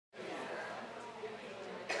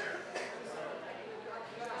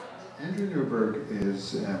Andrew Newberg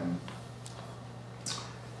is a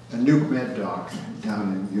nuke med doc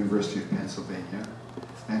down in the University of Pennsylvania,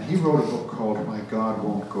 and he wrote a book called My God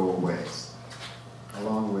Won't Go Away,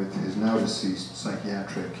 along with his now deceased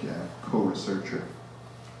psychiatric co-researcher,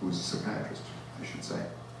 who was a psychiatrist, I should say.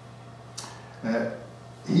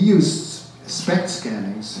 He used SPECT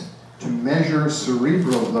scannings to measure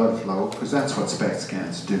cerebral blood flow, because that's what SPECT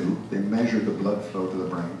scans do. They measure the blood flow to the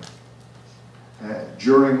brain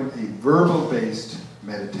during a verbal-based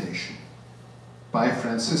meditation by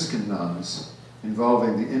Franciscan nuns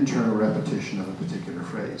involving the internal repetition of a particular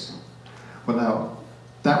phrase. Well, now,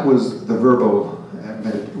 that was the verbal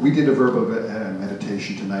we did a verbal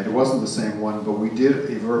meditation tonight. It wasn't the same one, but we did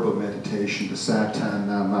a verbal meditation, the Satan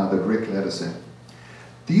Nama, that Rick led us in.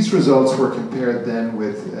 These results were compared then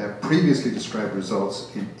with previously described results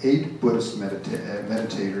in 8 Buddhist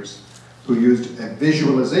meditators who used a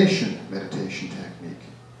visualization meditation technique.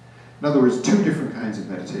 In other words, 2 different kinds of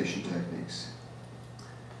meditation techniques.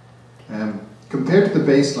 Compared to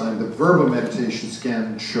the baseline, the verbal meditation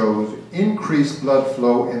scan shows increased blood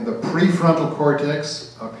flow in the prefrontal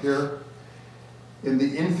cortex up here, in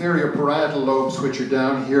the inferior parietal lobes, which are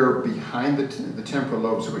down here behind the temporal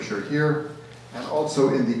lobes, which are here, and also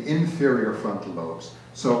in the inferior frontal lobes.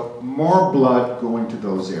 So more blood going to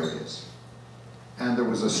those areas. And there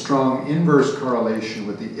was a strong inverse correlation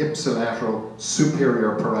with the ipsilateral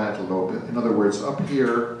superior parietal lobe. In other words, up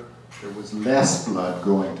here, there was less blood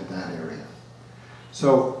going to that area.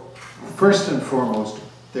 So, first and foremost,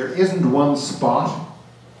 there isn't one spot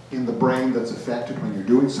in the brain that's affected when you're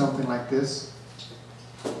doing something like this.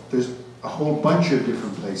 There's a whole bunch of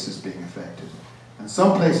different places being affected. And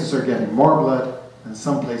some places are getting more blood, and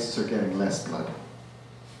some places are getting less blood.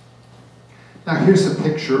 Now here's a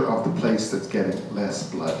picture of the place that's getting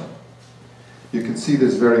less blood. You can see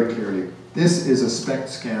this very clearly. This is a SPECT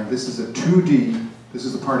scan. This is a 2D, this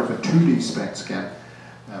is a part of a 2D SPECT scan.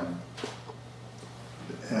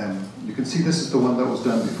 You can see this is the one that was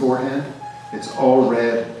done beforehand. It's all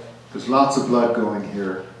red. There's lots of blood going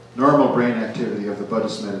here. Normal brain activity of the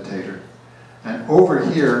Buddhist meditator. And over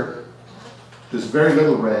here, there's very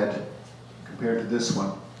little red compared to this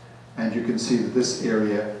one. And you can see that this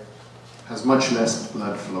area has much less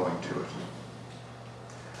blood flowing to it.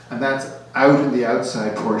 And that's out in the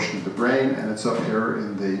outside portion of the brain, and it's up here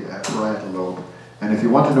in the parietal lobe. And if you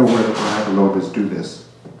want to know where the parietal lobe is, do this.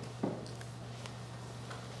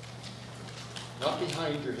 Not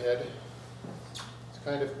behind your head. It's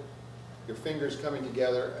kind of your fingers coming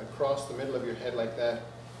together and across the middle of your head like that,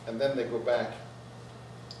 and then they go back.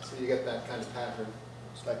 So you get that kind of pattern.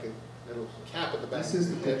 It's like a little cap at the back. This is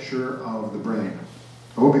the picture of the brain.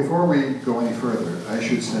 Oh, before we go any further, I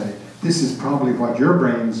should say, this is probably what your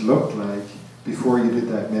brains looked like before you did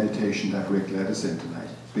that meditation that Rick led us in tonight,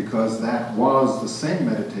 because that was the same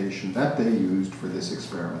meditation that they used for this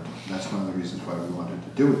experiment. And that's one of the reasons why we wanted to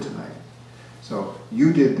do it tonight. So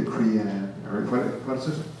you did the Kriya, or what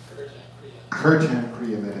is it? Kirtan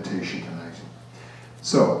Kriya meditation tonight.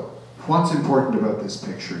 So, what's important about this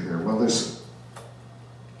picture here? Well, there's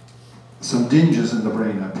some dinges in the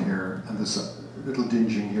brain up here, and there's a little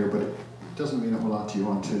dinging here, but it doesn't mean a whole lot to you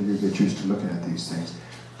until you get used to looking at these things.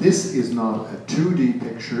 This is not a 2D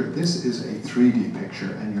picture, this is a 3D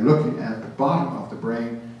picture, and you're looking at the bottom of the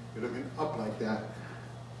brain, you're looking up like that.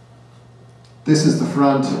 This is the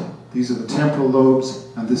front, these are the temporal lobes,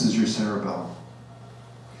 and this is your cerebellum.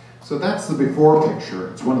 So that's the before picture,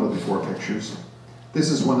 it's one of the before pictures. This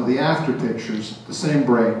is one of the after pictures, the same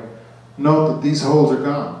brain. Note that these holes are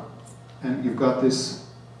gone, and you've got this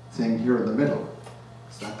thing here in the middle.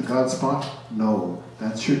 Is that the God spot? No,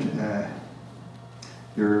 that's your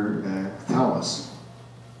thalamus.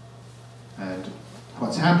 And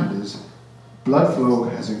what's happened is blood flow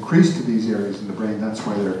has increased to these areas in the brain, that's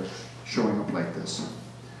why they're showing up like this.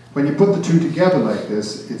 When you put the 2 together like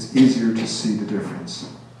this, it's easier to see the difference.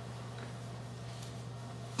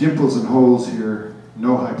 Dimples and holes here,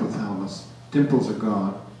 no hypothalamus. Dimples are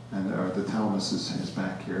gone, and the thalamus is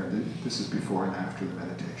back here. This is before and after the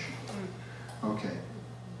meditation. Okay.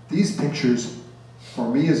 These pictures, for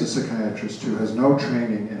me as a psychiatrist who has no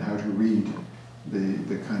training in how to read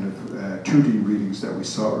the kind of 2D readings that we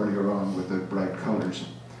saw earlier on with the bright colors,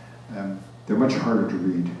 they're much harder to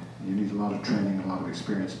read. You need a lot of training and a lot of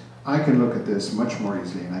experience. I can look at this much more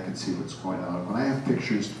easily and I can see what's going on. When I have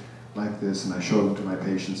pictures like this and I show them to my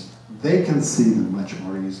patients, they can see them much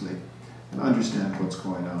more easily and understand what's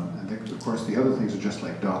going on. And of course the other things are just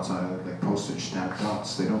like dots, like postage stamp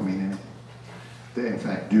dots. They don't mean anything. They in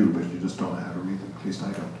fact do, but you just don't know how to read them, at least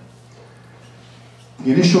I don't.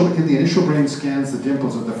 In the initial brain scans, the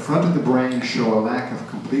dimples at the front of the brain show a lack of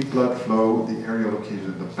complete blood flow. The area located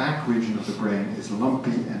in the back region of the brain is lumpy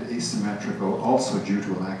and asymmetrical, also due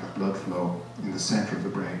to a lack of blood flow in the center of the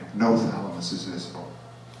brain. No thalamus is visible.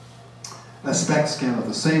 A SPECT scan of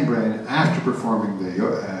the same brain after performing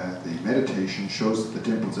the meditation shows that the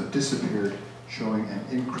dimples have disappeared, showing an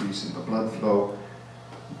increase in the blood flow.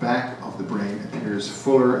 Back of the brain appears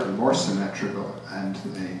fuller and more symmetrical, and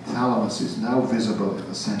the thalamus is now visible in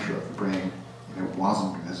the center of the brain, and it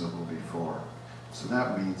wasn't visible before. So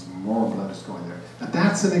that means more blood is going there. And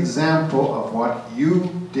that's an example of what you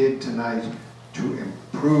did tonight to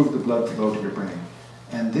improve the blood flow to your brain.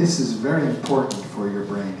 And this is very important for your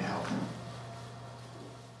brain health.